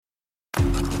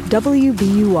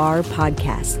WBUR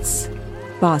Podcasts,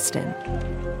 Boston.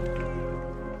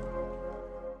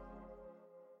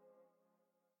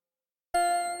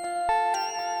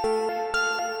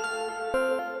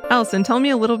 Allison, tell me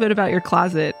a little bit about your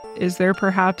closet. Is there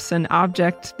perhaps an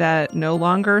object that no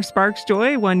longer sparks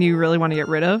joy, one you really want to get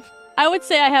rid of? I would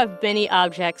say I have many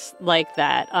objects like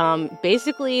that.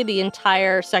 Basically, the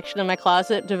entire section of my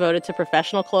closet devoted to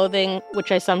professional clothing, which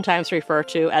I sometimes refer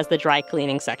to as the dry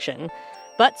cleaning section.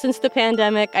 But since the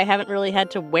pandemic, I haven't really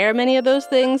had to wear many of those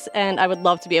things, and I would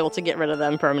love to be able to get rid of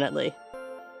them permanently.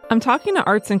 I'm talking to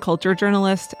arts and culture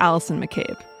journalist Allison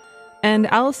McCabe. And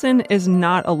Allison is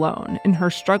not alone in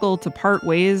her struggle to part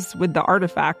ways with the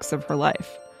artifacts of her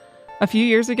life. A few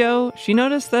years ago, she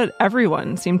noticed that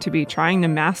everyone seemed to be trying to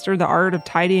master the art of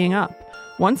tidying up,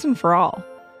 once and for all.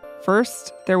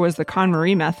 First, there was the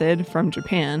KonMari method from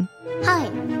Japan. Hi,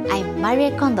 I'm Marie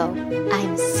Kondo.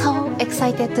 I'm so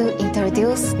excited to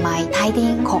introduce my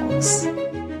tidying course.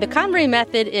 The KonMari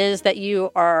method is that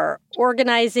you are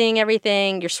organizing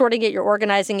everything, you're sorting it, you're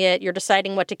organizing it, you're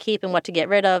deciding what to keep and what to get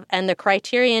rid of. And the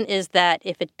criterion is that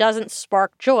if it doesn't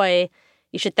spark joy,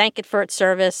 you should thank it for its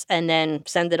service and then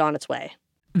send it on its way.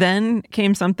 Then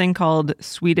came something called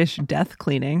Swedish death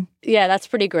cleaning. Yeah, that's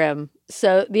pretty grim.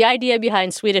 So the idea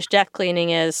behind Swedish death cleaning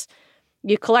is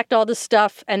you collect all this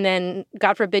stuff and then,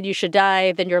 God forbid, you should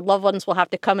die. Then your loved ones will have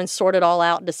to come and sort it all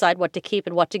out and decide what to keep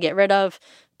and what to get rid of.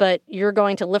 But you're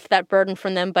going to lift that burden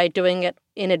from them by doing it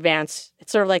in advance.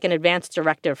 It's sort of like an advance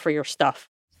directive for your stuff.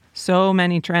 So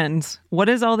many trends. What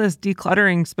is all this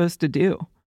decluttering supposed to do?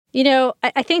 You know,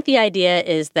 I think the idea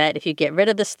is that if you get rid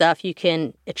of the stuff, you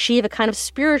can achieve a kind of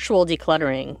spiritual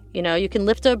decluttering. You know, you can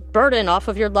lift a burden off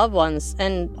of your loved ones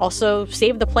and also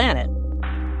save the planet.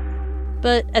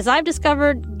 But as I've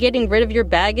discovered, getting rid of your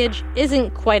baggage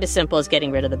isn't quite as simple as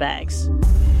getting rid of the bags.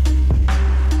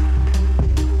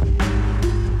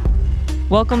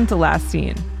 Welcome to Last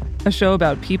Seen, a show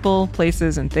about people,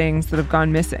 places, and things that have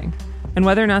gone missing, and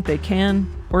whether or not they can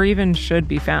or even should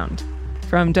be found.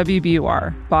 From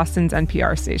WBUR, Boston's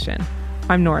NPR station,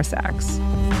 I'm Nora Sachs.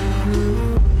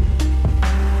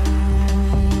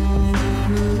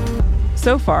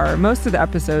 So far, most of the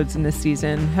episodes in this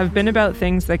season have been about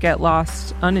things that get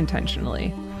lost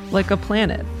unintentionally, like a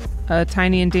planet, a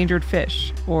tiny endangered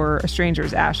fish, or a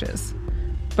stranger's ashes.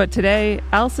 But today,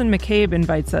 Allison McCabe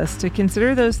invites us to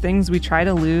consider those things we try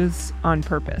to lose on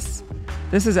purpose.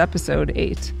 This is episode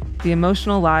 8, The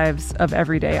Emotional Lives of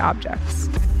Everyday Objects.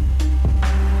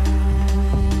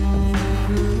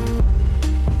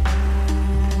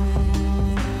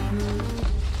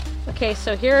 Okay,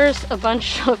 so here's a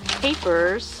bunch of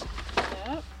papers,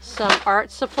 some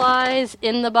art supplies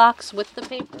in the box with the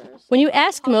papers. When you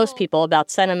ask most people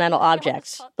about sentimental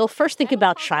objects, they'll first think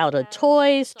about childhood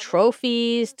toys,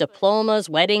 trophies, diplomas,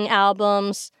 wedding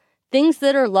albums, things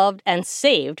that are loved and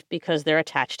saved because they're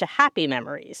attached to happy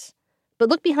memories. But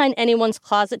look behind anyone's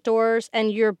closet doors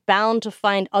and you're bound to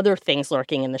find other things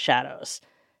lurking in the shadows.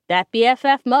 That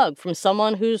BFF mug from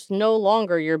someone who's no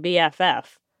longer your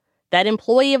BFF. That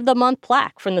Employee of the Month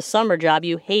plaque from the summer job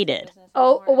you hated.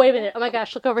 Oh, wait a minute. Oh my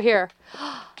gosh, look over here.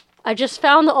 I just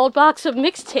found the old box of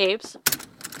mixtapes.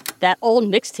 That old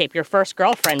mixtape your first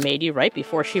girlfriend made you right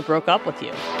before she broke up with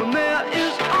you. There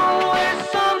is always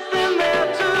something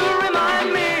there to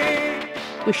remind me.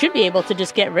 We should be able to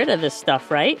just get rid of this stuff,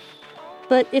 right?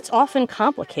 But it's often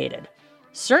complicated.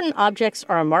 Certain objects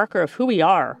are a marker of who we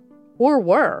are, or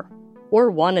were,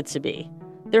 or wanted to be.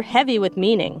 They're heavy with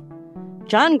meaning.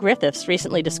 John Griffiths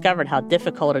recently discovered how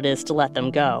difficult it is to let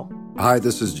them go. Hi,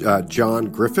 this is John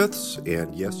Griffiths,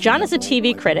 and yes... John is a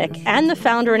TV critic and the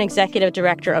founder and executive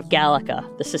director of Gallica,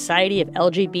 the Society of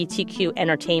LGBTQ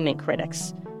Entertainment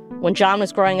Critics. When John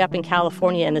was growing up in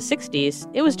California in the 60s,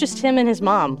 it was just him and his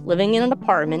mom living in an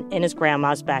apartment in his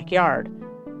grandma's backyard.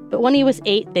 But when he was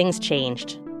 8, things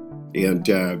changed. And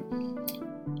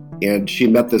she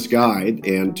met this guy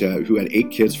who had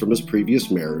 8 kids from his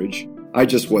previous marriage. I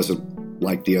just wasn't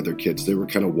like the other kids. They were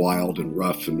kind of wild and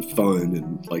rough and fun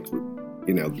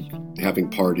and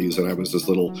having parties. And I was this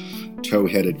little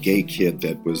tow-headed gay kid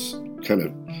that was kind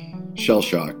of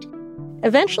shell-shocked.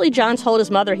 Eventually, John told his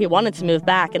mother he wanted to move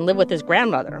back and live with his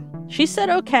grandmother. She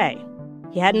said okay.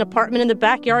 He had an apartment in the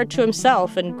backyard to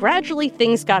himself, and gradually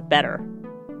things got better.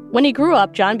 When he grew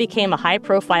up, John became a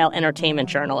high-profile entertainment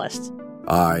journalist.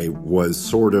 I was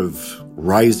sort of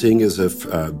rising as a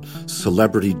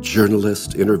celebrity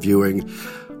journalist, interviewing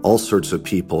all sorts of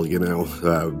people, for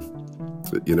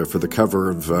the cover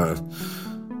of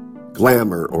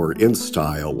Glamour or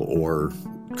InStyle or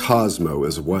Cosmo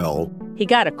as well. He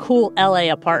got a cool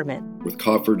LA apartment. With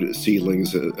coffered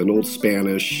ceilings, an old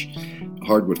Spanish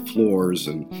hardwood floors.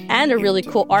 And a really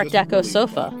cool Art Deco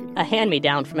sofa, a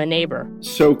hand-me-down from a neighbor.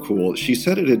 So cool. She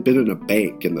said it had been in a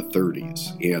bank in the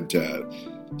 30s.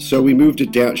 And so we moved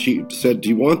it down. She said, "Do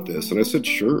you want this?" And I said,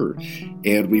 "Sure."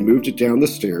 And we moved it down the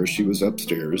stairs. She was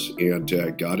upstairs and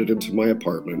got it into my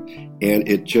apartment. And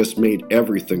it just made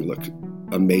everything look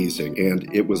amazing. And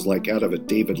it was like out of a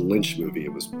David Lynch movie.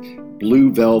 It was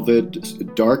blue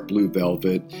velvet, dark blue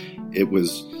velvet. It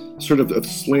was sort of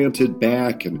slanted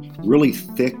back and really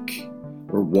thick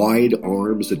or wide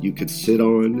arms that you could sit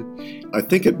on. I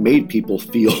think it made people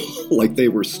feel like they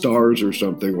were stars or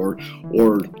something, or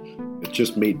it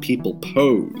just made people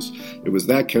pose. It was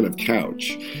that kind of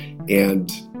couch.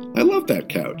 And I love that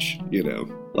couch, A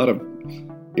lot of,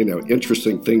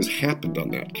 interesting things happened on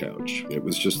that couch. It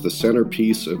was just the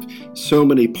centerpiece of so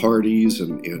many parties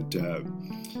and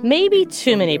maybe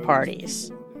too many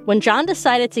parties. When John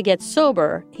decided to get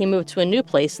sober, he moved to a new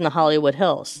place in the Hollywood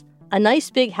Hills, a nice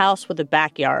big house with a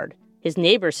backyard. His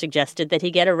neighbors suggested that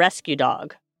he get a rescue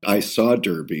dog. I saw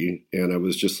Derby, and I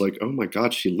was just like, oh my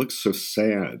God, she looks so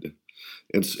sad.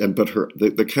 But her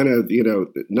the kind of,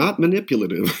 not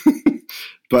manipulative,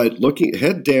 but looking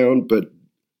head down, but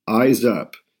eyes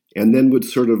up, and then would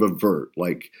sort of avert,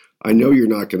 like, I know you're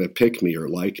not going to pick me or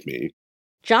like me.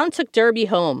 John took Derby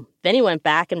home. Then he went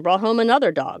back and brought home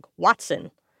another dog, Watson.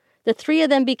 The three of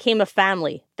them became a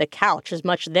family, the couch as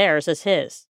much theirs as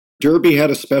his. Derby had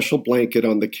a special blanket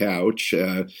on the couch,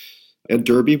 and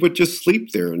Derby would just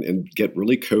sleep there and get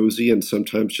really cozy and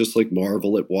sometimes just like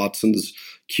marvel at Watson's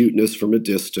cuteness from a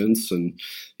distance. And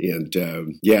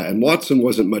Watson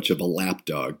wasn't much of a lap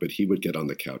dog, but he would get on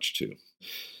the couch too.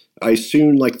 I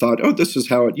soon thought, oh, this is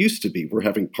how it used to be. We're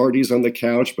having parties on the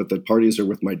couch, but the parties are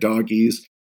with my doggies.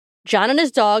 John and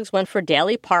his dogs went for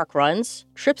daily park runs,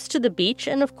 trips to the beach,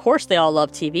 and of course they all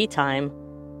loved TV time.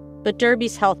 But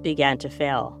Derby's health began to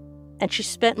fail, and she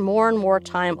spent more and more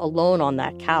time alone on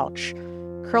that couch,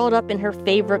 curled up in her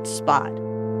favorite spot.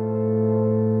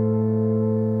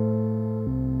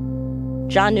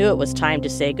 John knew it was time to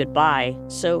say goodbye,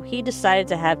 so he decided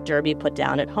to have Derby put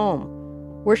down at home,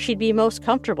 where she'd be most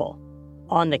comfortable,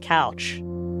 on the couch.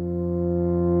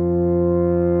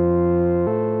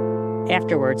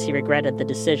 Afterwards, he regretted the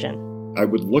decision. I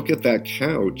would look at that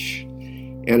couch,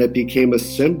 and it became a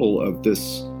symbol of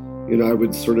this, I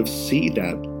would sort of see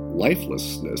that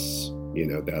lifelessness,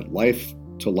 that life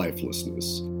to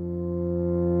lifelessness.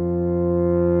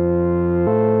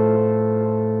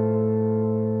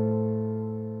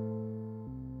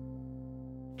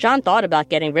 John thought about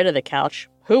getting rid of the couch.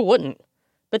 Who wouldn't?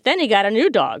 But then he got a new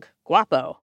dog,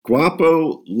 Guapo.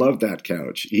 Guapo loved that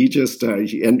couch. He just,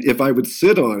 and if I would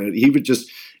sit on it, he would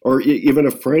just, or even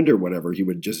a friend or whatever, he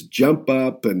would just jump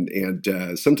up and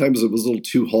sometimes it was a little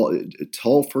too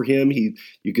tall for him.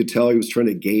 You could tell he was trying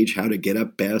to gauge how to get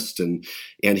up best, and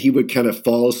he would kind of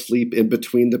fall asleep in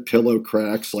between the pillow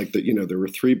cracks, like there were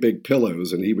three big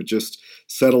pillows, and he would just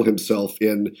settle himself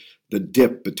in the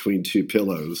dip between two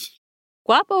pillows.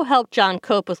 Guapo helped John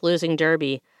cope with losing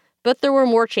Derby, but there were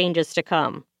more changes to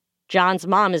come. John's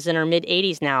mom is in her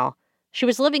mid-80s now. She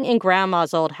was living in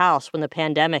Grandma's old house when the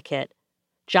pandemic hit.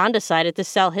 John decided to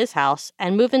sell his house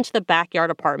and move into the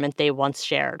backyard apartment they once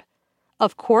shared.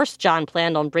 Of course, John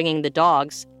planned on bringing the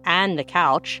dogs and the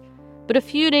couch, but a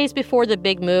few days before the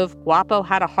big move, Guapo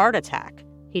had a heart attack.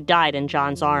 He died in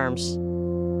John's arms.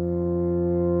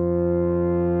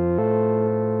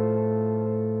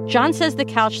 John says the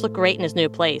couch looked great in his new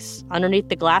place, underneath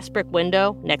the glass brick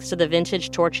window next to the vintage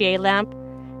Torchier lamp.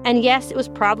 And yes, it was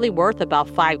probably worth about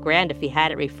 $5,000 if he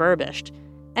had it refurbished.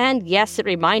 And yes, it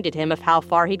reminded him of how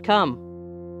far he'd come.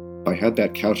 I had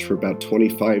that couch for about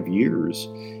 25 years,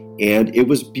 and it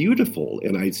was beautiful.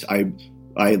 And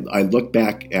I look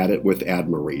back at it with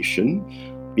admiration.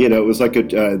 It was like a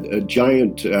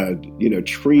giant,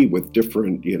 tree with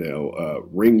different,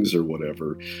 rings or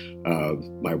whatever.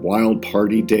 My wild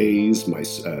party days, my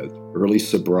early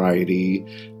sobriety,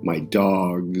 my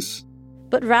dogs.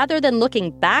 But rather than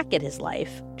looking back at his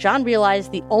life, John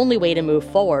realized the only way to move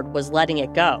forward was letting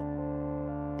it go.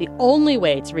 The only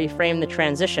way to reframe the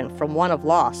transition from one of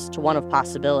loss to one of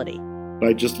possibility.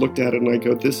 I just looked at it and I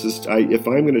go, if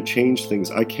I'm going to change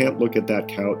things, I can't look at that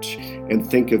couch and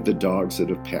think of the dogs that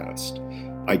have passed.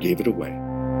 I gave it away.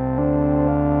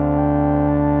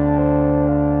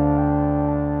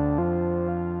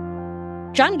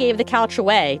 John gave the couch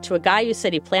away to a guy who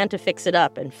said he planned to fix it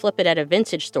up and flip it at a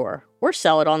vintage store or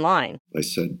sell it online. I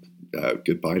said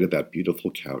goodbye to that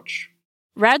beautiful couch.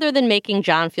 Rather than making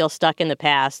John feel stuck in the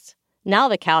past, now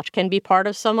the couch can be part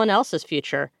of someone else's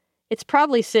future. It's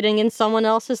probably sitting in someone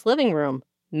else's living room,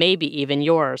 maybe even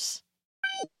yours.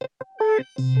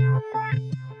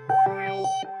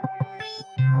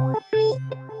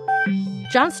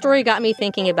 John's story got me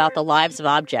thinking about the lives of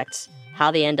objects,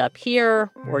 how they end up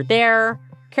here or there,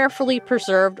 carefully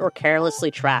preserved or carelessly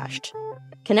trashed,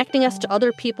 connecting us to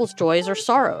other people's joys or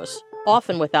sorrows,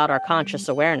 often without our conscious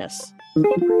awareness.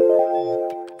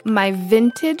 My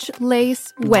vintage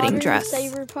lace wedding dress.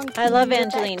 I love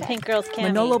Angeline, Pink Girls Cami.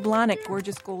 Manolo Blahnik,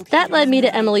 gorgeous gold. That led me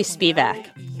to Emily Spivak,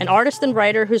 an artist and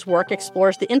writer whose work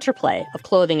explores the interplay of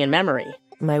clothing and memory.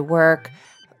 My work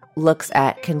looks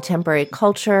at contemporary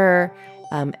culture,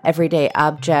 everyday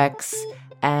objects,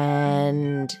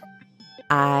 and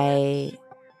I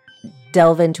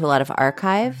delve into a lot of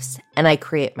archives, and I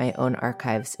create my own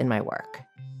archives in my work.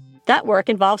 That work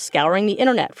involves scouring the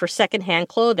internet for secondhand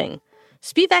clothing.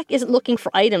 Spivak isn't looking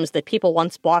for items that people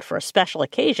once bought for a special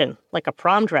occasion, like a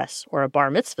prom dress or a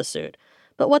bar mitzvah suit,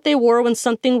 but what they wore when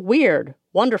something weird,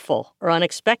 wonderful, or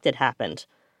unexpected happened.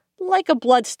 Like a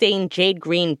blood-stained jade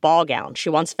green ball gown she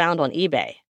once found on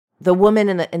eBay. The woman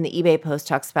in the eBay post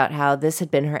talks about how this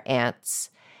had been her aunt's,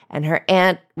 and her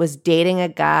aunt was dating a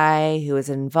guy who was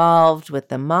involved with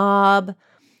the mob,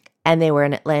 and they were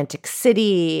in Atlantic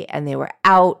City, and they were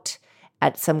out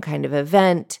at some kind of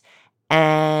event,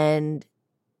 and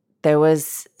there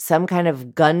was some kind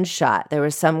of gunshot. There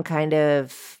was some kind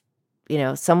of,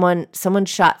 someone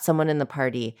shot someone in the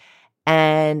party,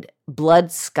 and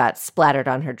blood got splattered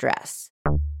on her dress.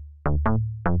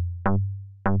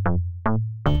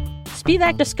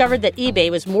 Spivak discovered that eBay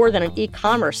was more than an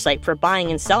e-commerce site for buying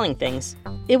and selling things.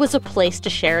 It was a place to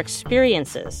share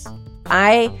experiences.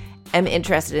 I am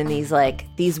interested in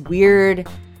these weird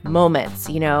moments.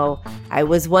 I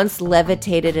was once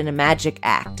levitated in a magic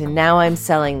act, and now I'm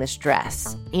selling this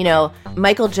dress.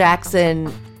 Michael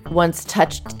Jackson once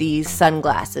touched these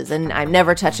sunglasses, and I'm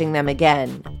never touching them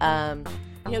again.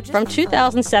 From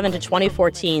 2007 to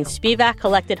 2014, Spivak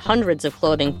collected hundreds of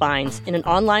clothing finds in an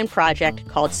online project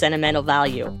called Sentimental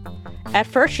Value. At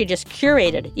first, she just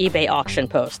curated eBay auction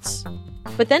posts.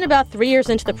 But then about 3 years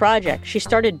into the project, she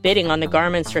started bidding on the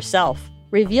garments herself,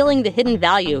 revealing the hidden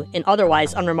value in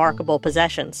otherwise unremarkable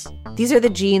possessions. These are the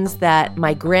jeans that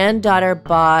my granddaughter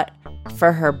bought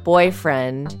for her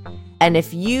boyfriend. And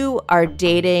if you are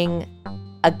dating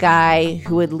a guy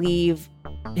who would leave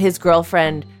his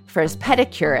girlfriend for his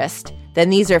pedicurist, then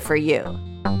these are for you.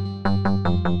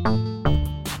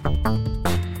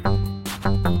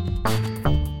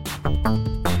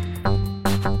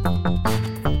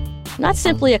 Not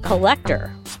simply a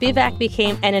collector, Spivak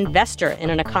became an investor in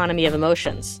an economy of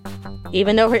emotions.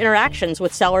 Even though her interactions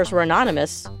with sellers were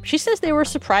anonymous, she says they were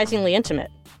surprisingly intimate.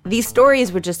 These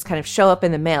stories would just kind of show up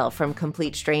in the mail from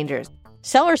complete strangers.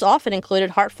 Sellers often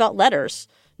included heartfelt letters,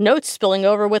 notes spilling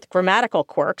over with grammatical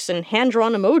quirks and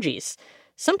hand-drawn emojis.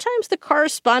 Sometimes the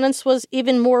correspondence was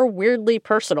even more weirdly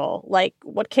personal, like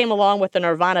what came along with the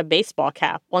Nirvana baseball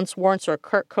cap once worn to a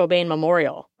Kurt Cobain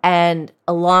memorial. And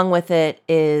along with it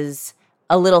is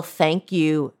a little thank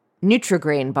you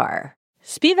Nutri-Grain bar.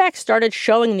 Spivak started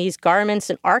showing these garments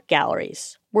in art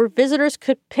galleries, where visitors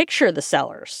could picture the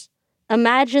sellers,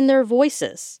 imagine their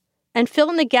voices, and fill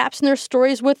in the gaps in their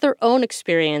stories with their own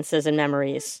experiences and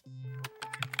memories.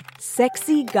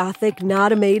 Sexy, gothic,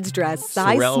 not a maid's dress,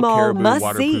 size Sorel small, Caribou must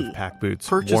waterproof see. Pack boots,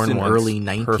 Purchased worn in once, early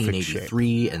perfect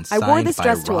 1983 shape. and I signed wore this by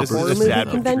dress to a Robert horror This is movie sad,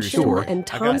 but convention, true. and I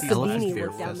Tom got the Elephant Savini Fair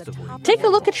wrote down the Festival. top. Take a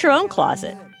look at your own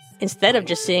closet. Instead of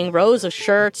just seeing rows of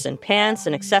shirts and pants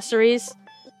and accessories,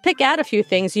 pick out a few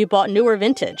things you bought new or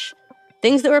vintage,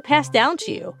 things that were passed down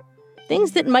to you,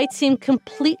 things that might seem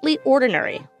completely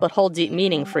ordinary but hold deep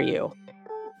meaning for you.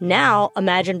 Now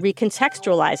imagine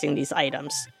recontextualizing these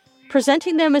items,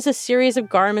 presenting them as a series of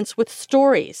garments with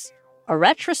stories, a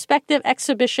retrospective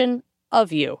exhibition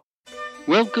of you.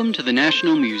 Welcome to the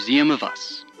National Museum of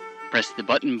Us. Press the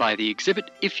button by the exhibit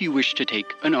if you wish to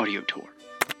take an audio tour.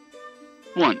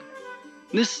 1.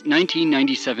 This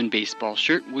 1997 baseball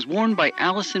shirt was worn by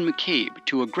Allison McCabe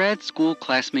to a grad school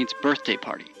classmate's birthday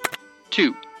party.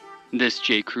 2. This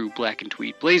J. Crew black and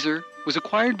tweed blazer was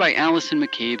acquired by Allison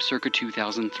McCabe circa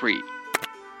 2003.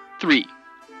 3.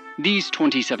 These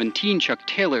 2017 Chuck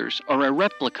Taylors are a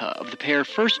replica of the pair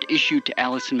first issued to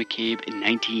Allison McCabe in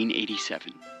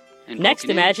 1987. And Next,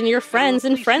 imagine your friends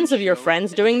and friends of your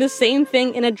friends doing the same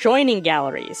thing in adjoining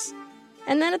galleries.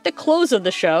 And then at the close of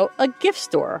the show, a gift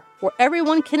store where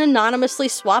everyone can anonymously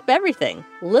swap everything,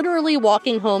 literally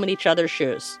walking home in each other's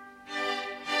shoes.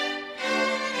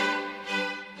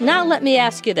 Now let me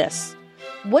ask you this.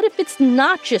 What if it's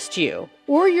not just you,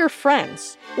 or your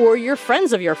friends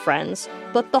of your friends,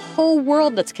 but the whole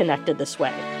world that's connected this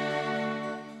way?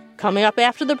 Coming up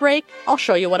after the break, I'll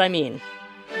show you what I mean.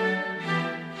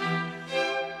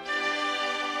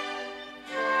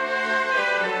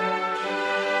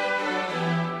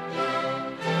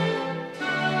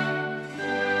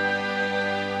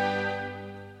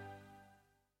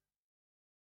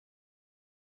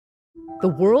 The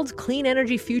world's clean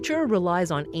energy future relies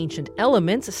on ancient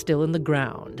elements still in the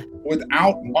ground.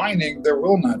 Without mining, there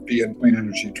will not be a clean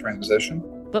energy transition.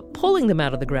 But pulling them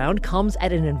out of the ground comes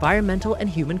at an environmental and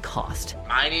human cost.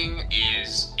 Mining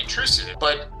is intrusive,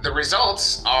 but the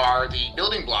results are the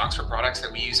building blocks for products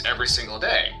that we use every single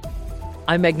day.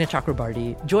 I'm Meghna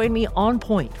Chakrabarty. Join me on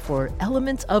Point for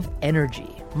Elements of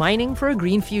Energy, Mining for a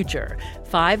Green Future.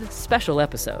 5 special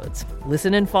episodes.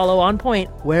 Listen and follow On Point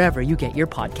wherever you get your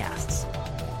podcasts.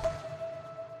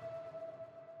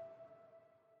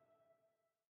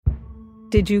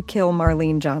 Did you kill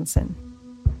Marlene Johnson?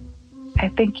 I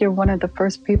think you're one of the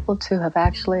first people to have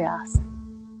actually asked.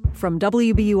 From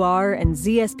WBUR and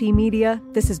ZSP Media,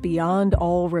 this is Beyond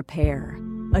All Repair,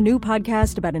 a new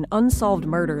podcast about an unsolved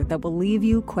murder that will leave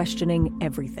you questioning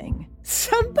everything.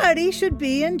 Somebody should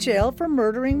be in jail for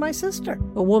murdering my sister.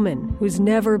 A woman who's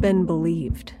never been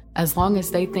believed. As long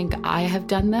as they think I have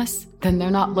done this, then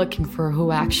they're not looking for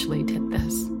who actually did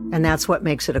this. And that's what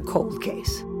makes it a cold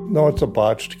case. No, it's a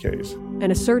botched case.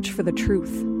 And a search for the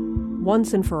truth,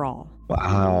 once and for all.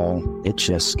 Wow, it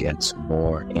just gets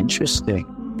more interesting.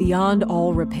 Beyond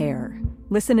All Repair.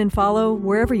 Listen and follow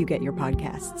wherever you get your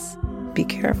podcasts. Be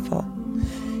careful.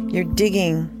 You're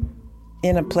digging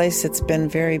in a place that's been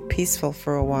very peaceful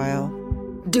for a while.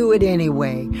 Do it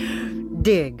anyway.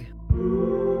 Dig.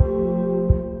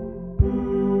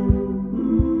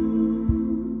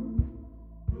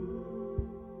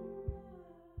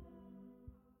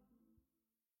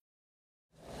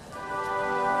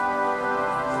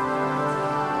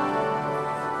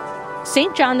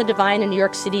 St. John the Divine in New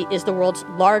York City is the world's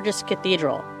largest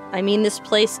cathedral. I mean, this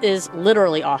place is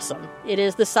literally awesome. It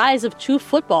is the size of 2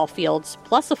 football fields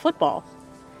plus a football.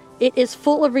 It is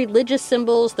full of religious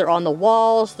symbols. They're on the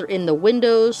walls, they're in the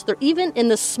windows, they're even in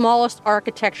the smallest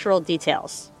architectural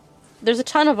details. There's a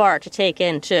ton of art to take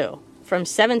in, too, from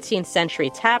 17th century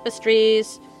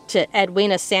tapestries to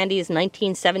Edwina Sandy's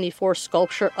 1974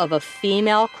 sculpture of a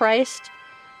female Christ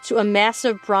to a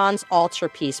massive bronze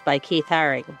altarpiece by Keith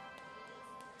Haring.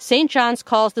 St. John's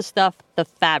calls the stuff the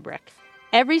fabric.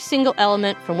 Every single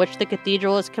element from which the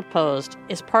cathedral is composed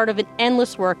is part of an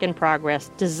endless work in progress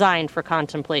designed for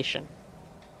contemplation.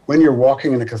 When you're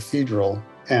walking in a cathedral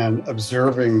and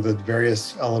observing the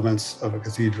various elements of a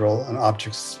cathedral and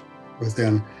objects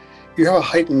within, you have a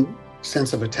heightened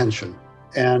sense of attention.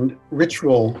 And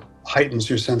ritual heightens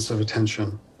your sense of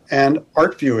attention. And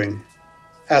art viewing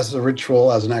as a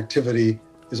ritual, as an activity,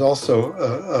 is also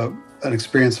an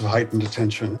experience of heightened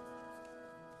attention.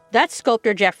 That's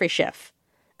sculptor Jeffrey Schiff.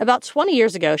 About 20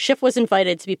 years ago, Schiff was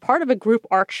invited to be part of a group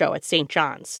art show at St.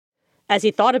 John's. As he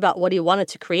thought about what he wanted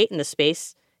to create in the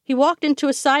space, he walked into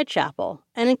a side chapel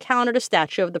and encountered a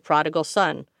statue of the prodigal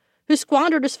son, who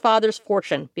squandered his father's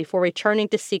fortune before returning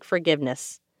to seek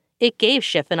forgiveness. It gave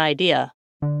Schiff an idea.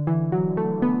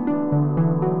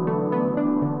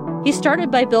 He started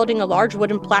by building a large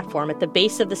wooden platform at the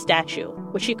base of the statue,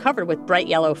 which he covered with bright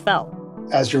yellow felt.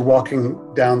 As you're walking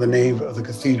down the nave of the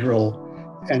cathedral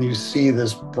and you see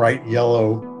this bright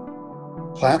yellow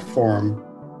platform,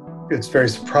 it's very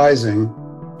surprising.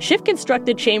 Schiff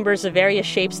constructed chambers of various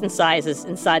shapes and sizes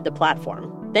inside the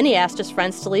platform. Then he asked his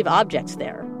friends to leave objects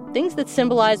there, things that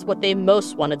symbolized what they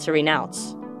most wanted to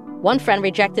renounce. One friend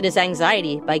rejected his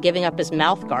anxiety by giving up his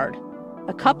mouth guard.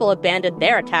 A couple abandoned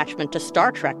their attachment to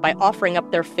Star Trek by offering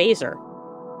up their phaser.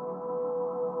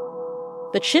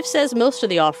 But Schiff says most of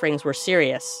the offerings were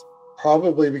serious.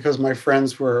 Probably because my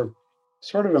friends were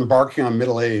sort of embarking on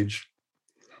middle age.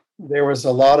 There was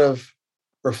a lot of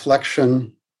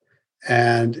reflection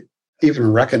and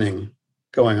even reckoning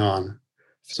going on.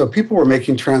 So people were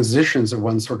making transitions of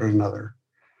one sort or another.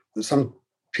 Some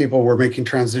people were making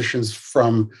transitions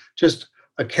from just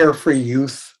a carefree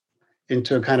youth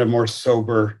into a kind of more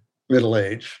sober middle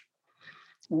age.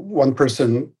 One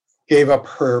person gave up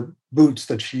her boots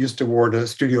that she used to wear to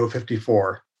Studio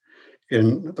 54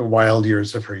 in the wild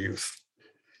years of her youth.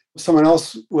 Someone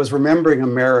else was remembering a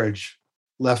marriage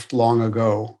left long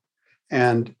ago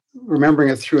and remembering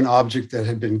it through an object that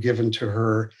had been given to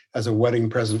her as a wedding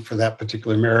present for that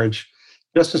particular marriage,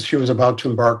 just as she was about to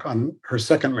embark on her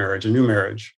second marriage, a new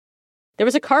marriage. There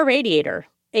was a car radiator,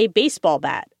 a baseball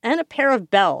bat, and a pair of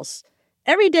bells.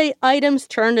 Everyday items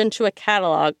turned into a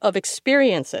catalog of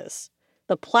experiences.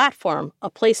 The platform, a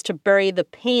place to bury the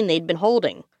pain they'd been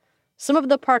holding. Some of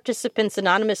the participants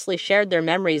anonymously shared their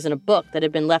memories in a book that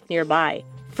had been left nearby,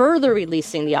 further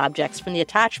releasing the objects from the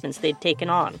attachments they'd taken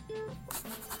on.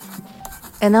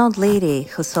 An old lady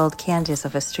who sold candies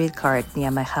off a street cart near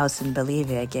my house in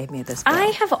Bolivia gave me this book. I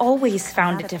have always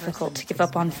found it difficult to give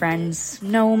up on friends,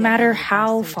 no matter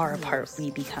how far apart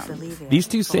we become. These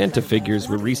two Santa figures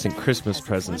were recent Christmas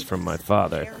presents from my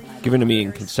father, given to me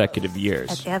in consecutive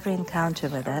years. At every encounter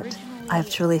with it,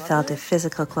 I've truly felt a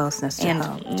physical closeness to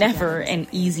home. And never an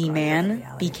easy man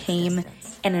became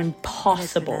an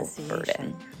impossible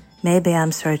burden. Maybe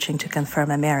I'm searching to confirm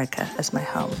America as my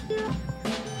home.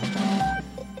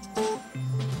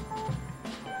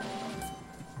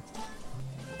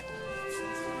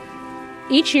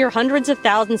 Each year, hundreds of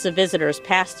thousands of visitors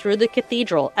pass through the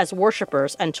cathedral as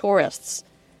worshippers and tourists.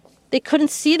 They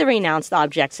couldn't see the renounced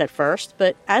objects at first,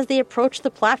 but as they approached the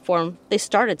platform, they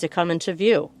started to come into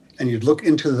view. And you'd look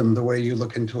into them the way you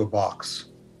look into a box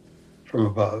from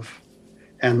above.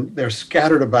 And they're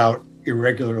scattered about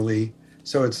irregularly,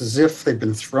 so it's as if they've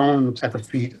been thrown at the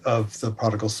feet of the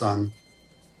prodigal son.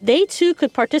 They too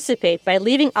could participate by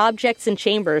leaving objects in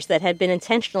chambers that had been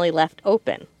intentionally left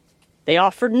open. They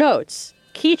offered notes,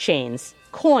 keychains,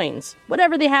 coins,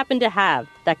 whatever they happened to have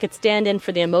that could stand in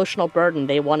for the emotional burden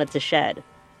they wanted to shed.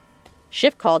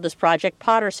 Schiff called this project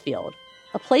Potter's Field,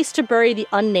 a place to bury the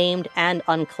unnamed and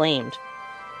unclaimed.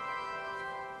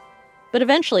 But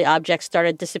eventually objects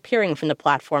started disappearing from the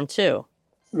platform too.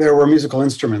 There were musical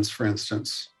instruments, for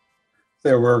instance.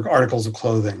 There were articles of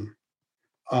clothing.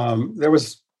 There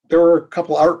were a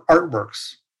couple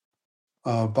artworks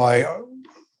by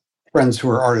friends who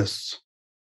are artists.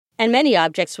 And many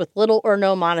objects with little or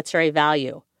no monetary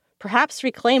value, perhaps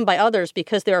reclaimed by others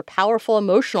because they are powerful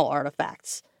emotional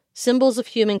artifacts, symbols of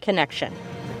human connection.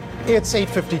 It's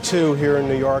 8:52 here in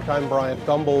New York. I'm Bryant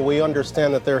Gumbel. We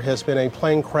understand that there has been a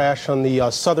plane crash on the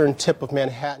southern tip of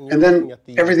Manhattan. And then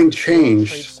everything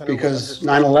changed because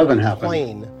 9/11 happened.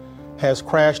 Plane has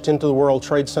crashed into the World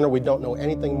Trade Center. We don't know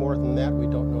anything more than that. We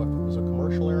don't know if it was a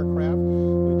commercial aircraft.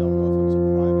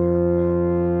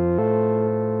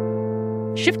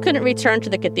 Schiff couldn't return to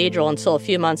the cathedral until a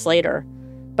few months later.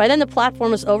 By then, the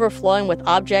platform was overflowing with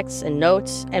objects and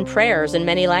notes and prayers in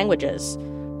many languages.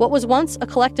 What was once a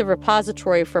collective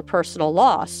repository for personal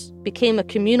loss became a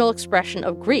communal expression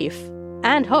of grief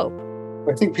and hope.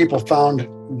 I think people found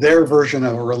their version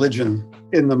of a religion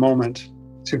in the moment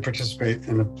to participate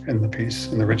in the piece,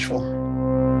 in the ritual.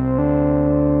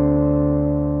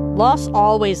 Loss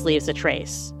always leaves a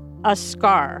trace, a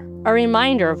scar, a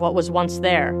reminder of what was once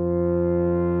there.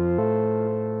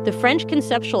 The French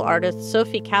conceptual artist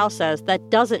Sophie Calle says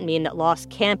that doesn't mean that loss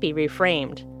can't be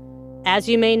reframed. As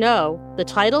you may know, the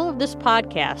title of this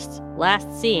podcast, Last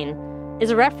Seen, is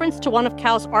a reference to one of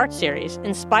Calle's art series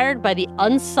inspired by the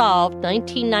unsolved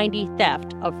 1990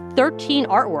 theft of 13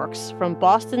 artworks from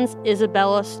Boston's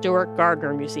Isabella Stewart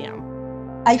Gardner Museum.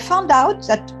 I found out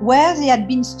that where they had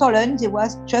been stolen, there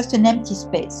was just an empty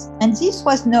space. And this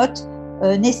was not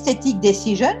an aesthetic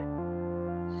decision.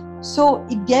 So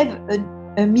it gave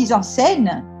a mise en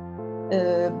scène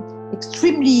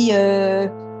extremely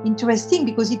interesting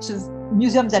because it's a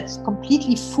museum that's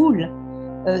completely full.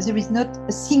 There is not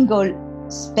a single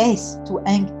space to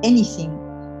hang anything.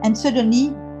 And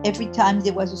suddenly, every time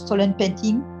there was a stolen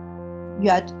painting, you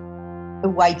had a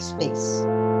wide space.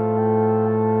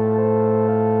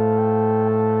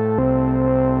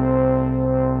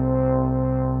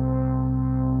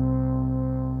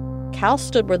 Calle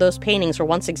stood where those paintings were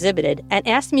once exhibited and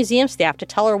asked museum staff to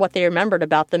tell her what they remembered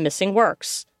about the missing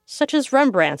works, such as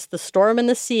Rembrandt's The Storm in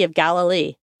the Sea of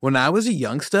Galilee. When I was a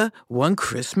youngster, one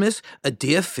Christmas, a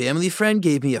dear family friend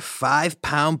gave me a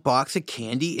 5-pound box of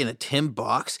candy in a tin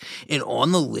box, and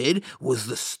on the lid was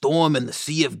The Storm in the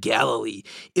Sea of Galilee.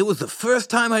 It was the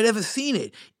first time I'd ever seen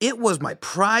it. It was my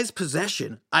prized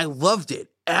possession. I loved it.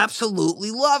 Absolutely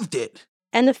loved it.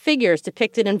 And the figures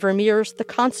depicted in Vermeer's The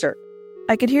Concert.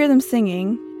 I could hear them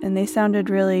singing, and they sounded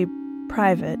really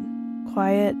private,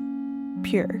 quiet,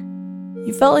 pure.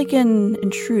 You felt like an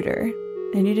intruder,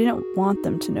 and you didn't want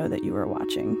them to know that you were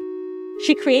watching.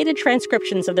 She created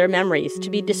transcriptions of their memories to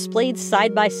be displayed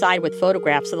side by side with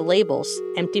photographs of the labels,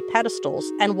 empty pedestals,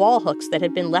 and wall hooks that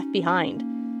had been left behind.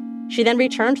 She then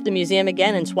returned to the museum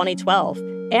again in 2012,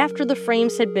 after the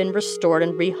frames had been restored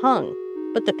and rehung,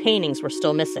 but the paintings were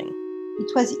still missing.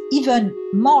 It was even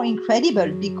more incredible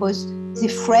because they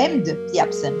framed the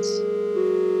absence.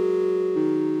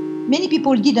 Many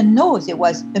people didn't know there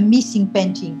was a missing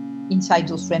painting inside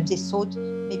those frames. They thought...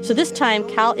 So this time,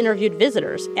 Calle interviewed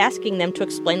visitors, asking them to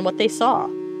explain what they saw.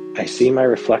 I see my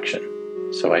reflection,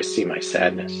 so I see my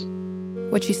sadness.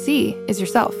 What you see is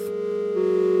yourself.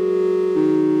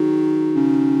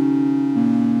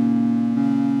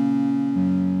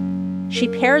 She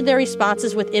paired their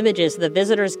responses with images of the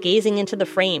visitors gazing into the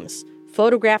frames,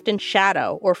 photographed in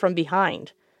shadow or from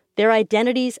behind, their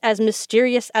identities as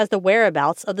mysterious as the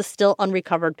whereabouts of the still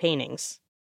unrecovered paintings.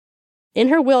 In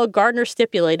her will, Gardner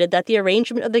stipulated that the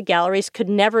arrangement of the galleries could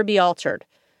never be altered,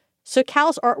 so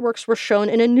Cal's artworks were shown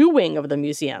in a new wing of the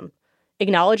museum,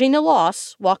 acknowledging the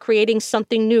loss while creating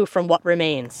something new from what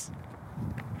remains.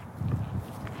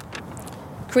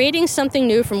 Creating something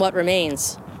new from what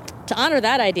remains. To honor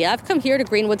that idea, I've come here to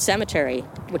Greenwood Cemetery,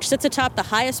 which sits atop the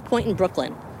highest point in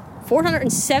Brooklyn,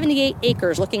 478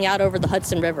 acres looking out over the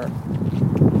Hudson River.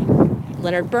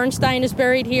 Leonard Bernstein is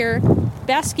buried here,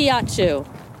 Basquiat too.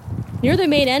 Near the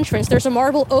main entrance, there's a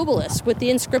marble obelisk with the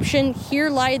inscription, "Here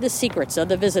lie the secrets of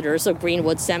the visitors of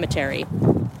Greenwood Cemetery."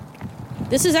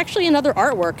 This is actually another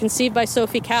artwork conceived by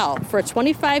Sophie Calle for a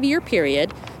 25-year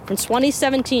period from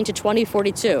 2017 to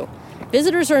 2042.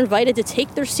 Visitors are invited to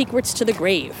take their secrets to the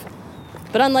grave.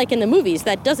 But unlike in the movies,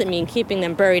 that doesn't mean keeping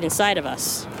them buried inside of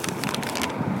us.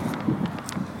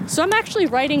 So I'm actually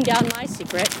writing down my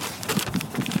secret,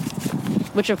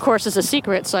 which of course is a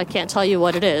secret, so I can't tell you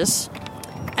what it is.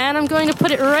 And I'm going to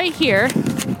put it right here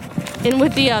in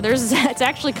with the others. It's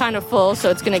actually kind of full, so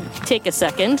it's going to take a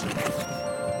second.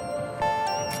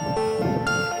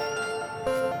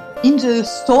 In the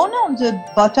stone on the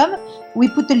bottom, we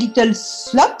put a little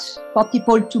slot for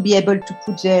people to be able to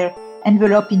put their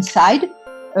envelope inside,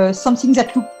 something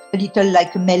that looks a little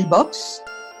like a mailbox.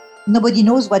 Nobody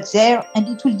knows what's there, and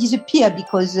it will disappear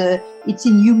because it's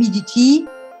in humidity,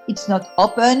 it's not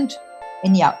opened,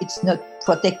 and yeah, it's not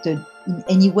protected in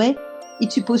any way.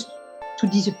 It's supposed to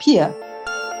disappear.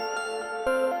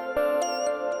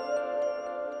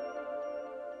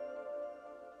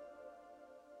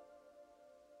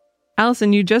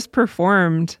 Allison, you just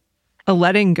performed a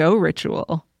letting go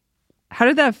ritual. How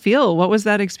did that feel? What was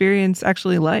that experience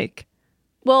actually like?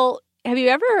 Well, have you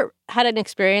ever had an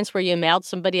experience where you mailed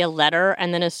somebody a letter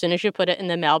and then as soon as you put it in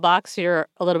the mailbox, you're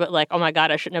a little bit like, oh my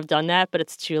God, I shouldn't have done that, but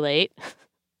it's too late?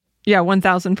 Yeah,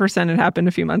 1,000%. It happened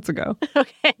a few months ago.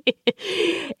 Okay.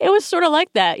 It was sort of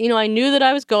like that. You know, I knew that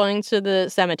I was going to the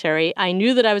cemetery. I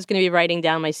knew that I was going to be writing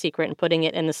down my secret and putting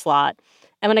it in the slot.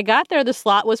 And when I got there, the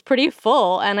slot was pretty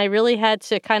full, and I really had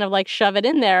to kind of like shove it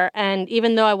in there. And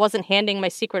even though I wasn't handing my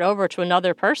secret over to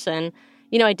another person,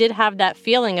 you know, I did have that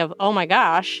feeling of, oh my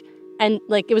gosh. And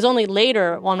like, it was only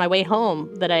later on my way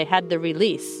home that I had the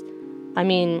release. I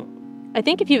mean, I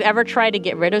think if you've ever tried to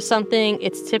get rid of something,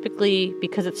 it's typically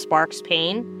because it sparks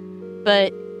pain.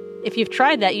 But if you've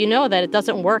tried that, you know that it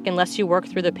doesn't work unless you work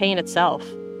through the pain itself.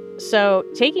 So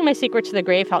taking my secret to the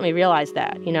grave helped me realize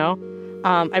that, you know.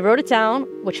 I wrote it down,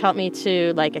 which helped me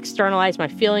to like externalize my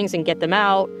feelings and get them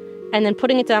out. And then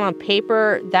putting it down on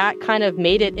paper, that kind of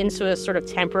made it into a sort of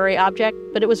temporary object.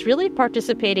 But it was really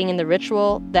participating in the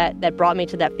ritual that brought me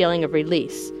to that feeling of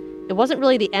release. It wasn't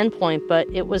really the end point, but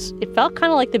it felt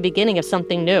kind of like the beginning of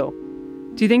something new.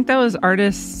 Do you think that was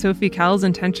artist Sophie Calle's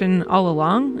intention all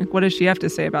along? Like, what does she have to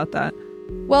say about that?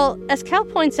 Well, as Calle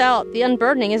points out, the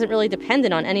unburdening isn't really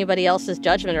dependent on anybody else's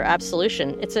judgment or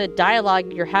absolution. It's a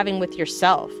dialogue you're having with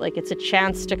yourself. Like, it's a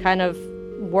chance to kind of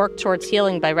work towards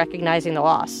healing by recognizing the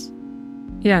loss.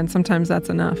 Yeah, and sometimes that's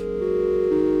enough.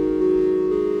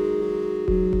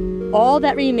 All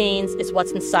that remains is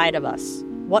what's inside of us,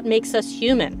 what makes us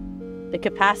human, the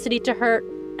capacity to hurt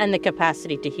and the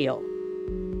capacity to heal.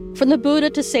 From the Buddha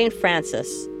to St.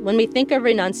 Francis, when we think of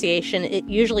renunciation, it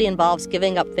usually involves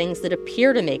giving up things that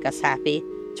appear to make us happy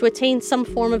to attain some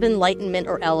form of enlightenment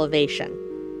or elevation.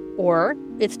 Or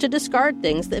it's to discard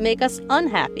things that make us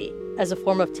unhappy as a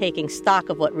form of taking stock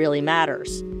of what really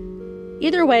matters.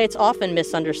 Either way, it's often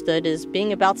misunderstood as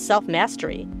being about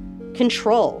self-mastery,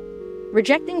 control,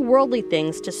 rejecting worldly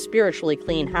things to spiritually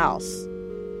clean house.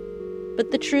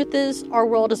 But the truth is, our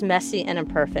world is messy and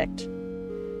imperfect.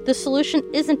 The solution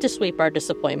isn't to sweep our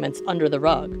disappointments under the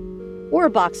rug, or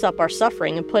box up our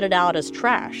suffering and put it out as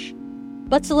trash,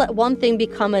 but to let one thing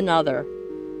become another,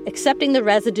 accepting the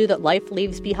residue that life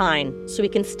leaves behind so we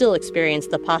can still experience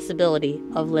the possibility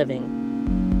of living.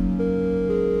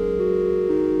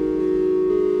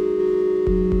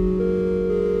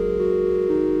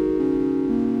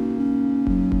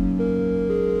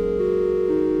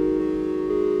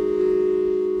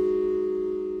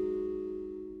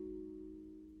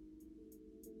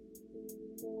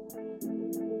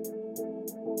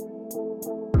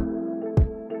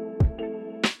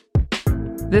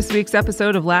 This week's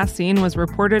episode of Last Seen was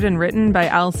reported and written by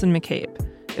Allison McCabe.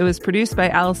 It was produced by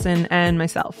Allison and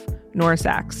myself, Nora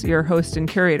Sachs, your host and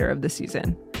curator of the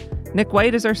season. Nick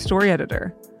White is our story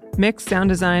editor. Mix, sound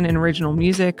design, and original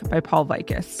music by Paul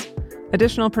Vikis.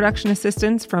 Additional production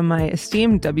assistance from my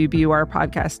esteemed WBUR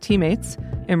podcast teammates,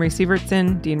 Emery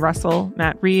Sievertson, Dean Russell,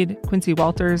 Matt Reed, Quincy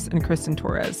Walters, and Kristen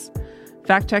Torres.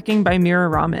 Fact-checking by Mira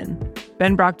Rahman.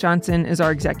 Ben Brock-Johnson is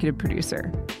our executive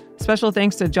producer. Special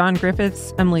thanks to John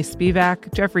Griffiths, Emily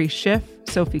Spivak, Jeffrey Schiff,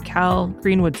 Sophie Cowell,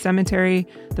 Greenwood Cemetery,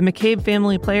 the McCabe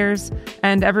family players,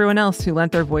 and everyone else who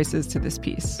lent their voices to this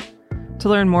piece. To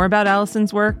learn more about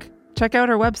Allison's work, check out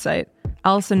her website,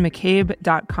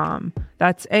 AllisonMcCabe.com.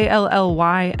 That's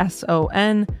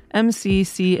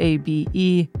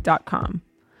ALLYSONMCCABE.com.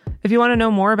 If you want to know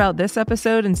more about this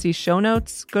episode and see show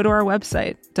notes, go to our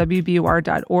website,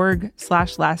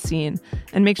 wbur.org/Last Scene,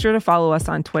 and make sure to follow us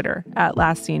on Twitter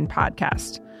 @Last Scene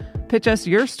Podcast. Pitch us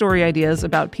your story ideas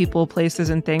about people, places,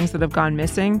 and things that have gone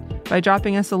missing by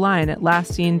dropping us a line at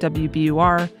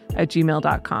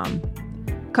lastscenewbur@gmail.com.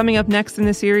 Coming up next in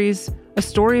the series, a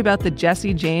story about the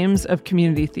Jesse James of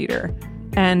community theater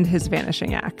and his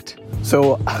vanishing act.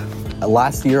 So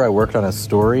last year I worked on a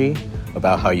story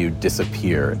about how you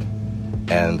disappeared,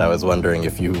 and I was wondering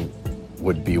if you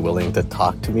would be willing to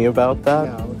talk to me about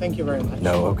that. No, thank you very much.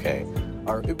 No, okay.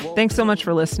 Thanks so much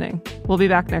for listening. We'll be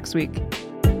back next week.